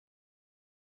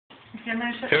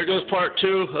Here goes part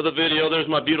 2 of the video. There's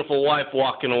my beautiful wife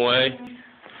walking away.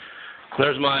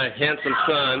 There's my handsome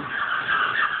son.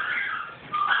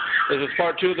 This is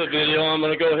part 2 of the video. I'm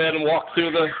going to go ahead and walk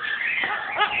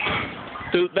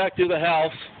back through the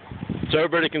house so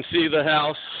everybody can see the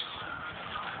house.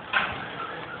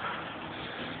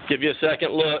 Give you a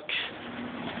second look.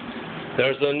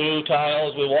 There's the new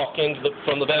tiles. We walk in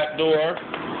from the back door.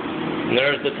 And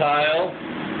there's the tile.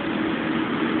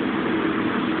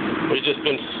 We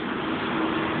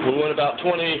went about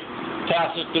 20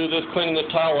 passes through this, cleaning the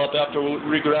tile up after we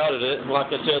regrouted it. Like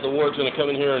I said, the ward's going to come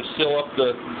in here and seal up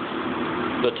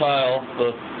the tile,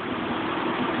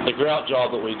 the grout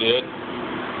job that we did.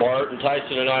 Bart and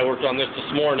Tyson and I worked on this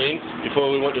morning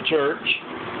before we went to church.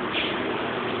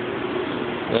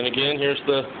 And again, here's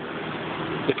the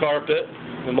carpet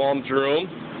in Mom's room.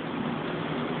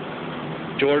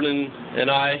 Jordan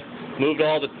and I moved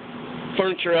all the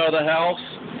furniture out of the house.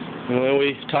 And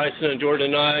then Tyson and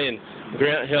Jordan and I and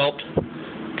Grant helped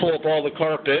pull up all the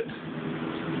carpet.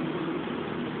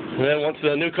 And then once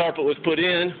the new carpet was put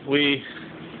in, we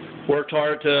worked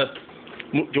hard to,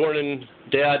 Jordan and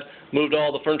Dad moved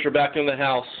all the furniture back in the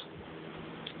house.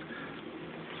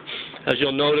 As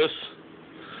you'll notice,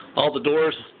 all the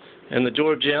doors and the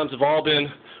door jambs have all been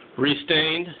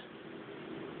restained.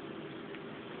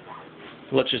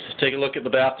 Let's just take a look at the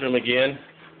bathroom again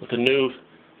with the new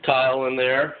tile in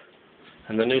there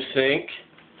and the new sink.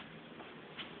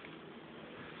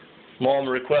 Mom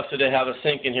requested to have a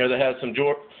sink in here that had some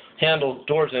handle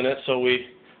doors in it so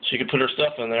she could put her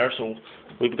stuff in there, so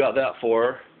we've got that for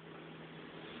her.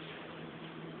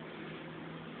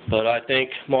 But I think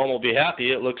Mom will be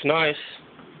happy. It looks nice.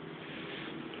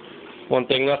 One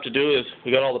thing left to do is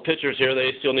we got all the pictures here.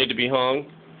 They still need to be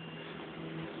hung.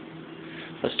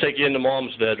 Let's take you into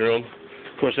Mom's bedroom.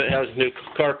 Of course, it has new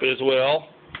carpet as well.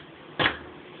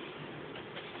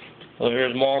 So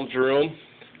here's Mom's room.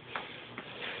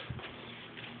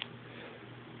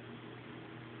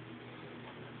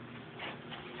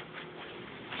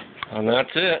 And that's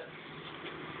it.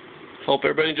 Hope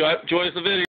everybody enjoys the video.